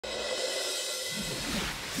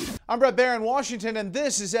I'm Brett Baer in Washington, and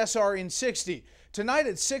this is SR in 60. Tonight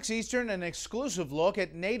at 6 Eastern, an exclusive look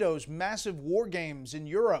at NATO's massive war games in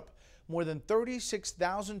Europe. More than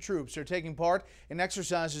 36,000 troops are taking part in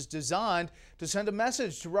exercises designed to send a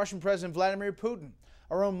message to Russian President Vladimir Putin.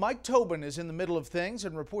 Our own Mike Tobin is in the middle of things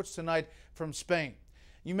and reports tonight from Spain.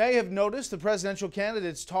 You may have noticed the presidential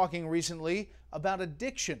candidates talking recently about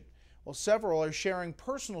addiction. Well, several are sharing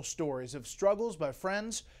personal stories of struggles by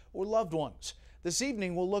friends or loved ones. This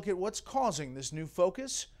evening, we'll look at what's causing this new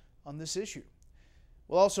focus on this issue.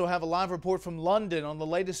 We'll also have a live report from London on the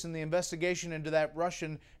latest in the investigation into that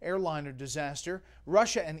Russian airliner disaster.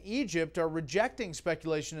 Russia and Egypt are rejecting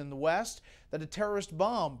speculation in the West that a terrorist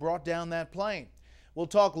bomb brought down that plane. We'll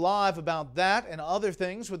talk live about that and other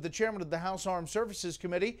things with the chairman of the House Armed Services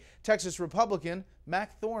Committee, Texas Republican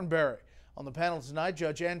Mac Thornberry. On the panel tonight,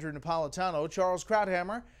 Judge Andrew Napolitano, Charles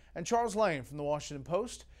Krauthammer, and Charles Lane from the Washington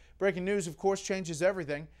Post. Breaking news, of course, changes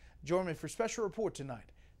everything. Join me for a special report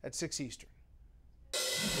tonight at 6 Eastern.